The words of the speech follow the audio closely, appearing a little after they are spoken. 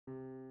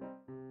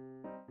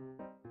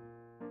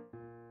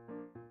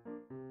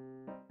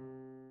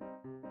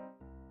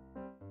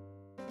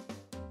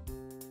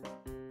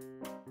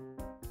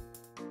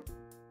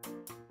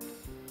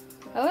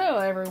Hello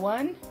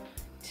everyone.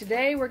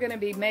 Today we're going to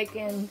be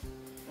making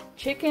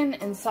chicken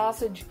and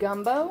sausage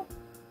gumbo.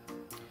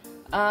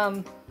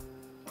 I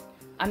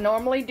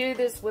normally do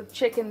this with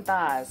chicken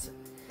thighs,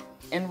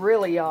 and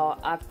really y'all,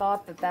 I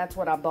thought that that's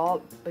what I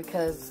bought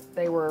because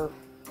they were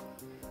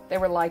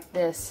like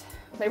this.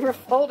 They were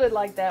folded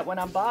like that when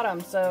I bought them,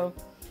 so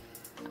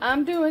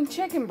I'm doing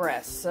chicken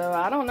breasts, so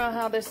I don't know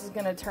how this is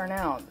going to turn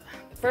out.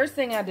 The first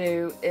thing I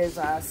do is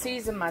I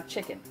season my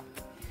chicken,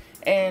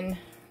 and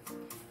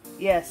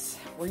yes,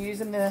 we're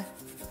using the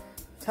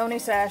Tony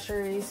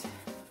Chachere's.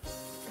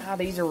 God,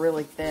 these are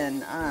really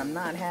thin. I'm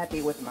not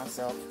happy with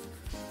myself.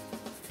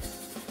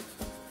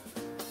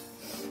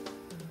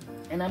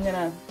 And I'm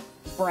gonna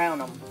brown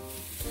them.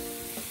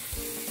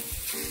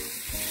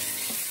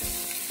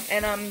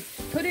 And I'm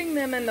putting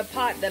them in the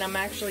pot that I'm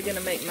actually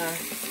gonna make my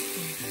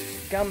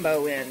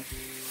gumbo in.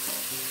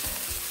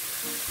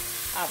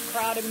 I've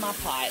crowded my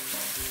pot.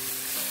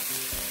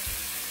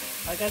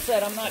 Like I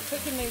said, I'm not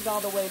cooking these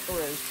all the way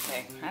through.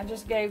 Okay, I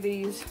just gave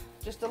these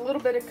just a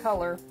little bit of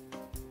color.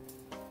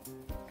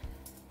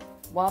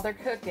 While they're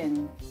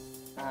cooking,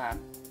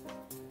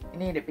 you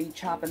need to be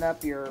chopping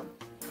up your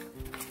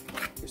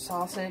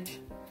sausage.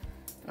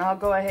 And I'll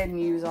go ahead and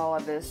use all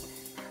of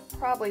this.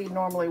 Probably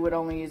normally would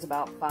only use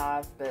about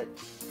 5, but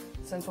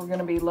since we're going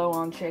to be low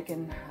on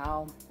chicken,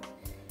 I'll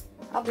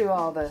do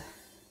all the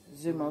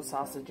Zumo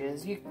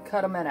sausages. You can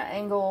cut them at an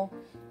angle.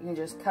 You can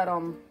just cut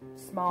them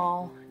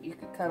small. You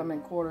could cut them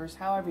in quarters,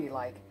 however you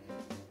like.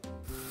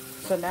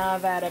 So now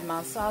I've added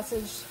my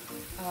sausage.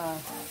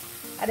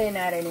 I didn't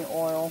add any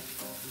oil.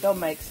 They'll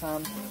make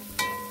some.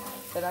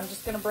 But I'm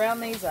just going to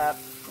brown these up.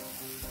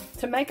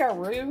 To make our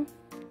roux,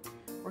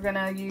 we're going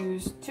to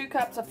use 2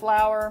 cups of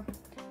flour.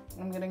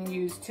 I'm going to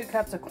use 2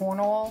 cups of corn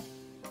oil.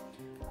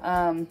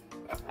 I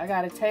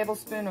got a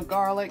tablespoon of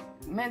garlic,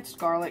 minced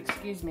garlic,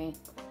 excuse me.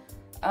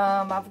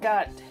 I've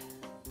got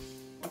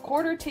a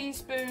 1/4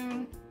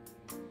 teaspoon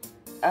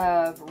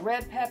of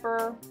red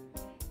pepper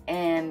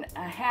and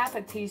a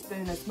 1/2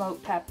 teaspoon of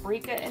smoked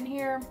paprika in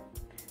here.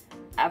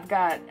 I've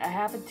got a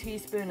 1/2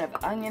 teaspoon of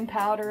onion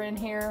powder in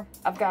here.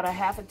 I've got a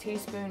 1/2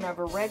 teaspoon of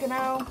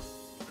oregano.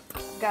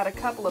 I've got a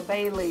couple of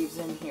bay leaves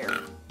in here.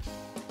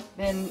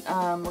 Then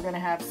we're going to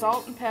have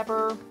salt and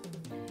pepper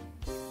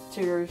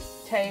to your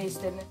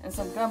taste, and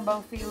some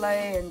gumbo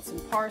filet and some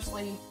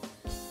parsley,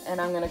 and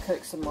I'm going to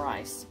cook some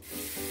rice.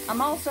 I'm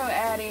also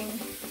adding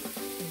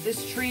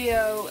this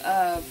trio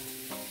of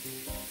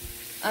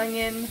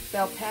onion,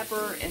 bell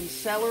pepper, and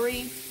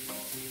celery.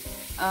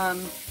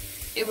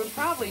 It would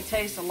probably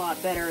taste a lot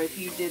better if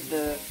you did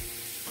the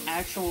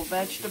actual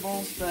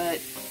vegetables, but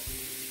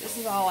this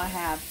is all I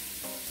have,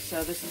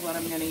 so this is what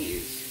I'm going to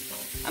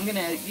use. I'm going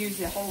to use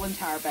the whole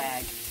entire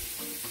bag.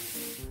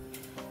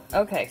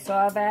 Okay, so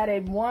I've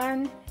added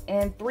 1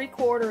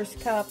 3/4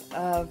 cup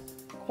of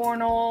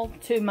corn oil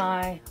to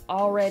my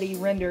already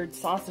rendered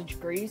sausage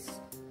grease,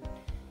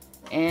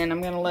 and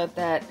I'm going to let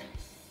that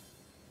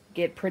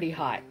get pretty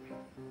hot.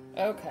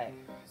 Okay,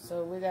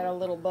 so we got a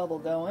little bubble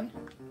going.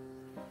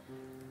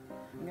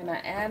 I'm going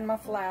to add my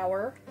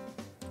flour.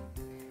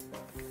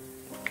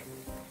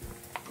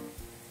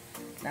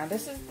 Now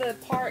this is the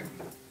part,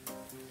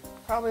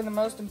 probably the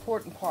most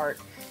important part.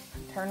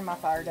 I'm turning my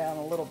fire down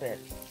a little bit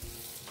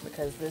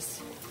because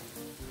this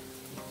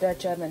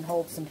Dutch oven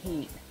holds some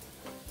heat.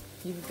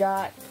 You've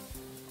got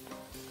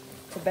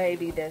to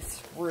baby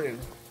this roux.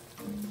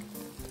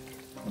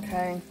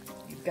 Okay?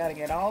 You've got to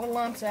get all the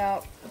lumps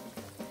out.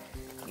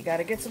 You got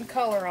to get some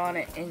color on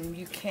it, and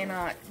you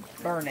cannot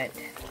burn it.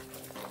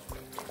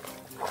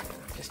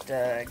 Just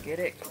get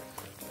it.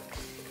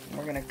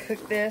 We're going to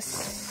cook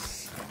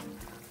this.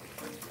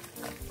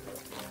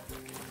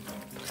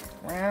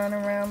 Round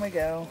and round we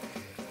go.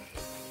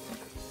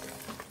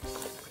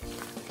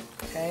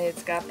 Okay,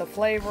 it's got the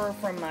flavor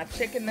from my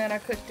chicken that I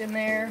cooked in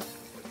there.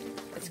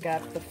 It's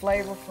got the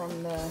flavor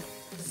from the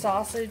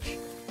sausage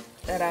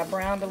that I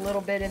browned a little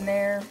bit in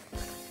there.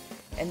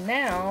 And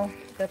now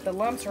that the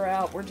lumps are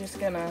out, we're just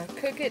going to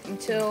cook it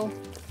until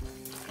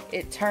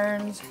it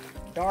turns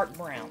dark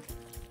brown.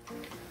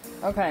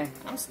 Okay,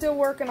 I'm still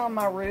working on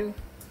my roux.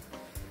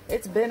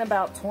 It's been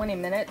about 20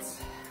 minutes.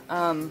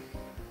 I've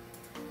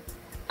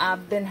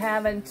been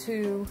having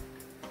to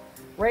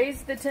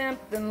raise the temp,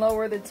 then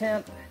lower the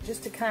temp,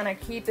 just to kind of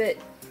keep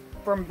it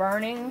from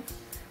burning.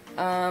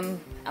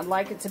 I'd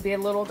like it to be a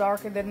little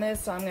darker than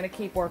this, so I'm going to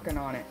keep working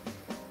on it.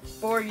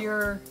 For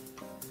your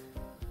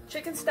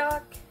chicken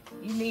stock,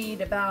 you need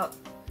about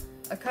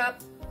a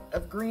cup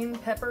of green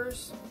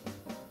peppers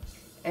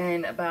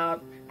and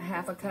about a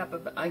 1/2 cup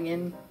of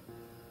onion,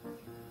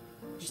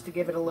 just to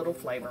give it a little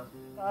flavor.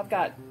 I've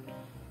got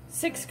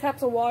 6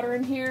 cups of water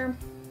in here.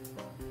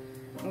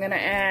 I'm going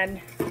to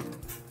add,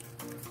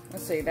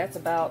 let's see, that's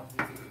about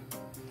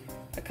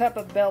a cup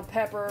of bell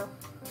pepper.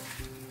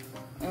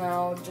 And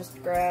I'll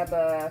just grab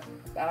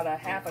about a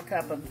 1/2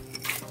 cup of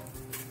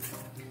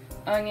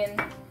onion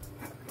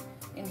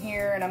in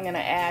here, and I'm going to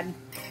add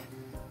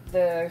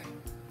the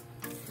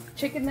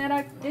chicken that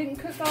I didn't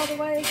cook all the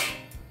way.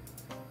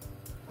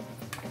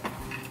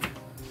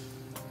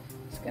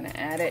 Just going to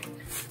add it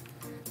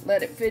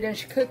let it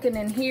finish cooking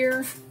in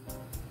here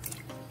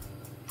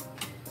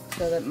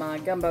so that my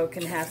gumbo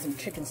can have some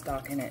chicken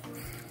stock in it.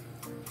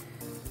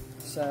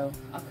 So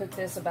I'll cook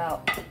this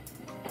about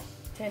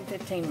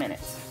 10-15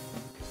 minutes.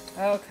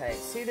 Okay,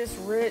 see this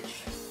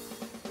rich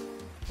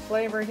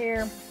flavor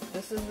here?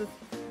 This is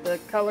the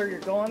color you're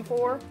going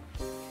for.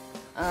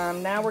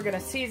 Now we're gonna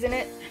season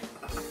it.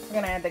 We're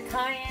gonna add the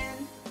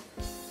cayenne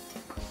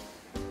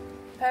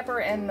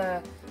pepper and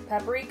the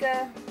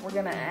paprika. We're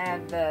gonna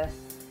add the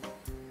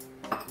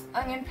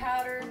onion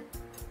powder.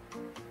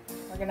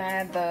 We're gonna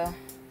add the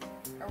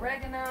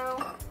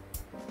oregano.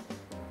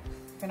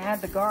 We're gonna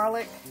add the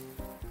garlic.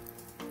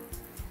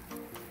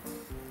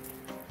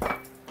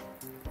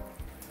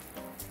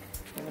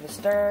 Give it a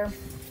stir.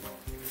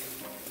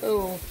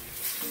 Ooh.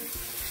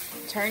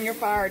 Turn your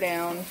fire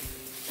down.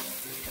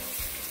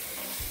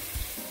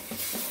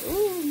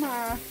 Ooh,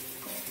 my.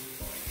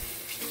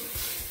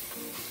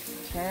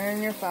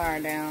 Turn your fire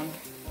down.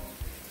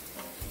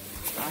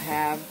 I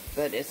have,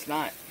 but it's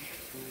not.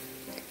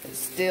 It's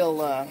still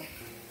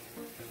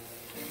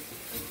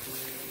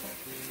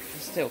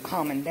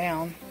calming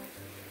down.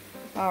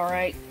 All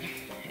right,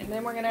 and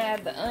then we're gonna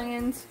add the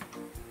onions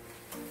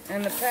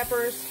and the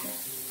peppers.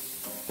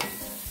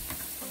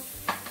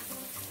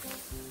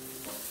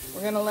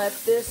 We're gonna let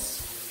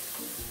this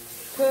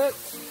cook.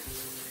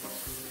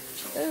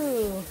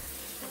 Ooh.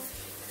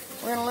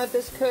 We're gonna let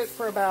this cook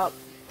for about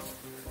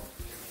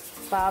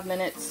 5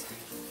 minutes.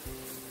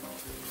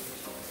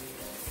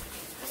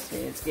 See,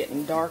 it's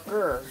getting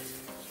darker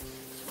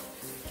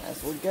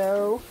as we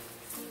go.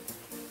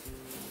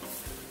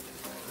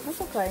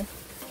 That's okay.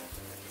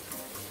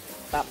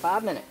 About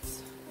 5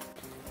 minutes.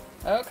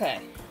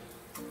 Okay.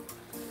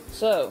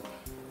 So,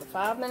 the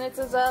 5 minutes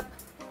is up.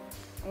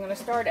 I'm gonna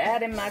start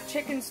adding my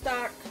chicken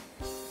stock.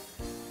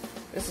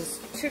 This is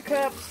 2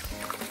 cups.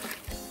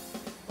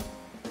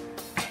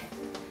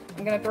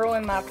 I'm gonna throw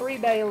in my 3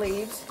 bay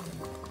leaves.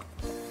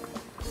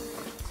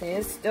 See,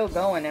 it's still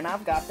going, and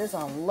I've got this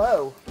on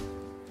low.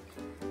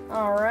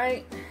 All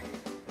right,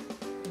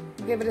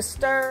 give it a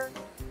stir.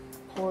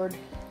 Poured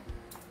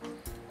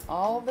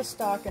all the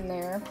stock in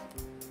there,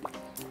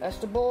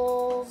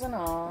 vegetables and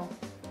all,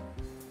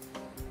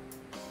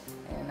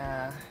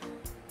 and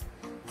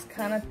it's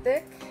kind of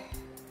thick.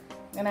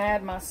 I'm gonna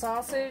add my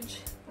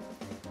sausage,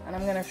 and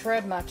I'm gonna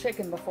shred my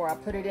chicken before I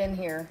put it in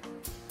here.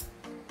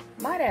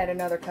 Might add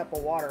another cup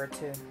of water or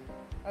 2.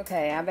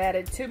 Okay, I've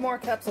added 2 more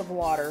cups of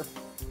water.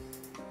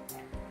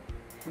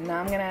 Now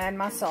I'm gonna add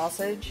my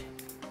sausage.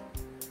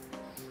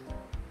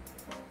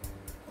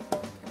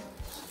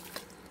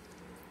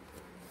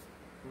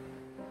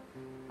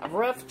 I've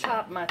rough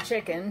chopped my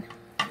chicken.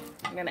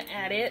 I'm gonna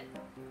add it.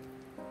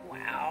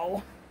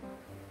 Wow.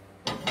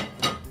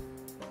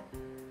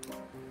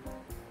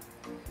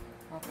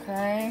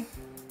 Okay,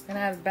 gonna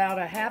add about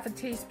a half a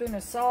teaspoon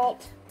of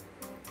salt.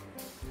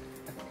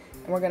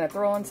 And we're gonna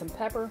throw in some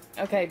pepper.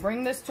 Okay,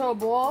 bring this to a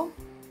boil.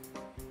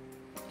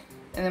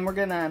 And then we're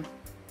gonna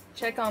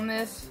check on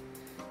this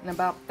in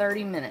about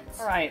 30 minutes.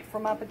 All right, for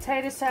my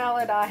potato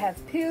salad, I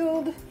have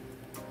peeled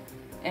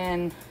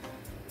and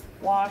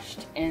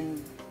washed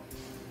and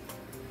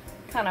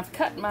kind of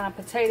cut my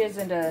potatoes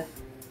into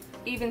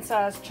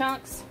even-sized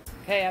chunks.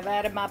 Okay, I've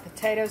added my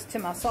potatoes to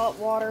my salt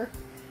water,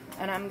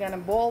 and I'm gonna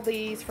boil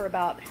these for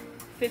about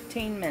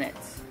 15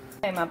 minutes.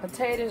 Okay, my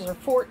potatoes are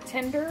fork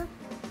tender.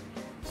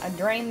 I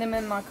drained them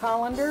in my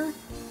colander,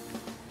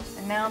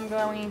 and now I'm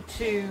going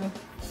to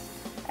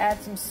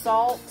add some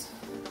salt.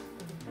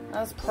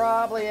 That's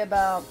probably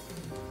about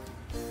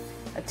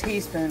a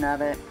teaspoon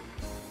of it.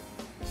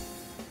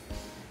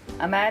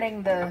 I'm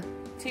adding the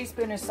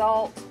teaspoon of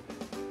salt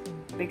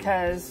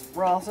because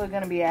we're also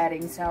going to be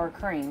adding sour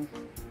cream.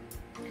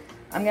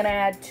 I'm going to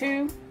add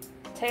 2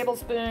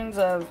 tablespoons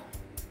of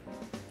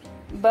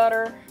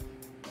butter,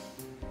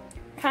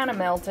 kind of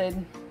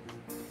melted.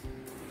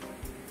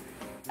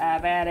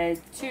 I've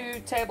added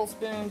 2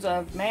 tablespoons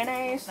of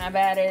mayonnaise. I've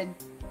added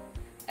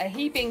a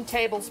heaping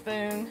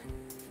tablespoon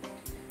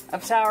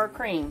of sour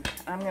cream.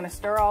 I'm going to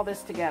stir all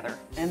this together.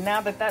 And now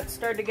that that's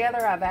stirred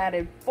together, I've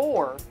added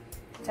 4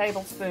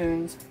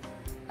 tablespoons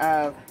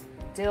of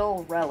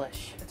dill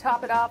relish. To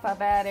top it off,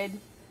 I've added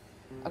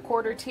a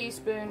 1/4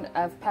 teaspoon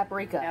of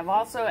paprika. I've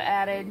also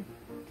added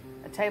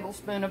a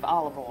tablespoon of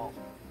olive oil.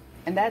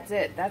 And that's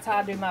it. That's how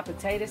I do my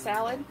potato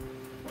salad.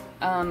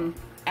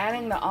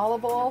 Adding the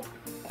olive oil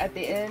at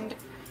the end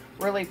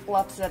really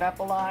fluffs it up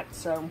a lot.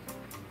 So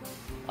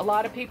a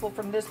lot of people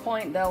from this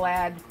point, they'll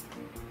add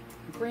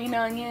green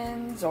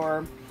onions,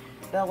 or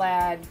they'll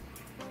add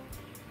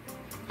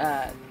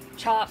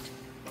chopped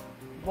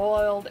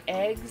boiled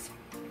eggs.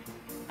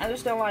 I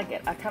just don't like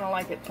it. I kind of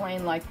like it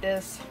plain like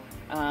this.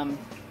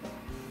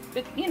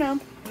 But you know,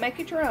 make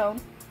it your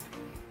own.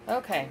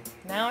 Okay,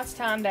 now it's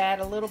time to add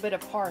a little bit of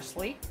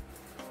parsley.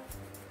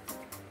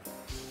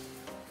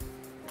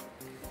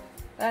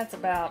 That's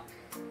about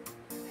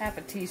half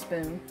a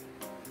teaspoon.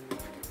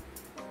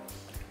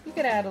 You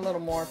could add a little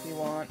more if you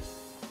want.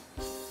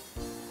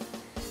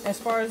 As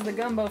far as the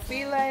gumbo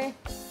filet,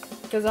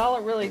 because all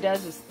it really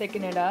does is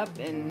thicken it up,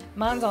 and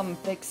mine's on the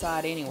thick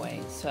side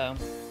anyway, so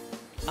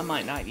I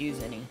might not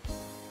use any.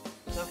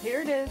 So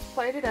here it is,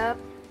 plated up.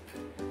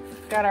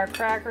 Got our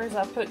crackers.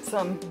 I put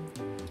some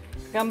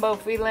gumbo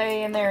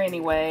filet in there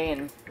anyway,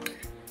 and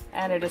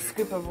added a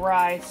scoop of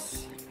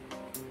rice.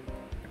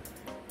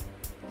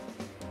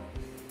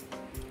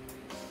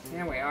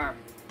 There we are.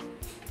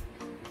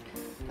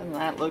 Doesn't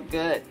that look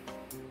good?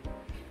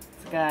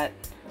 It's got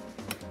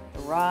the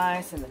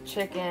rice and the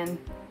chicken.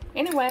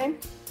 Anyway,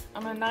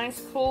 on a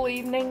nice cool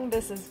evening,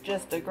 this is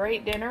just a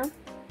great dinner.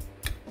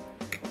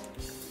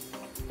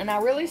 And I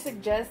really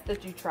suggest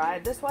that you try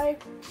it this way.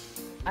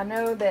 I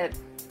know that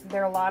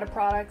there are a lot of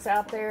products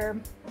out there.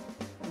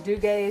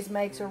 Duguay's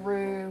makes a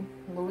roux.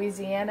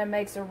 Louisiana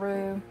makes a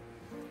roux.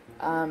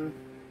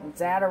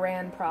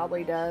 Zatarain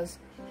probably does.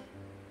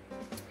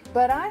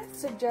 But I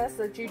suggest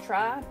that you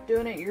try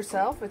doing it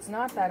yourself. It's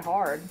not that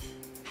hard.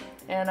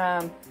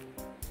 And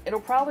it'll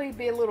probably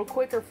be a little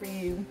quicker for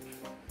you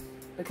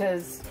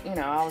because, you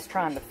know, I was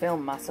trying to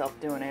film myself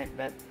doing it,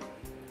 but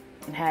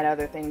and had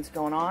other things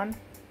going on.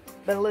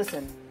 But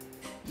listen,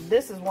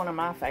 this is one of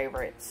my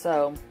favorites,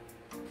 so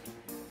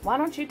why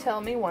don't you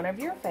tell me one of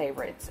your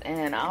favorites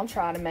and I'll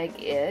try to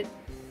make it.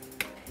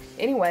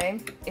 Anyway,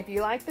 if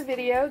you like the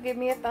video, give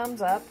me a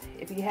thumbs up.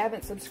 If you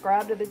haven't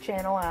subscribed to the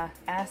channel, I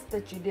ask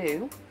that you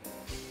do.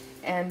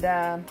 And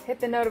hit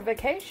the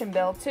notification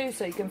bell too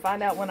so you can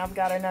find out when I've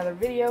got another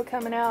video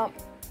coming out.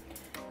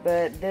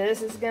 But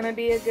this is going to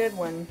be a good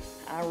one.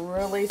 I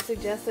really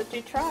suggest that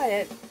you try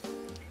it.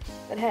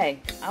 But hey,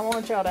 I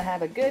want y'all to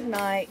have a good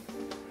night.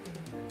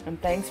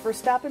 And thanks for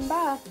stopping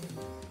by.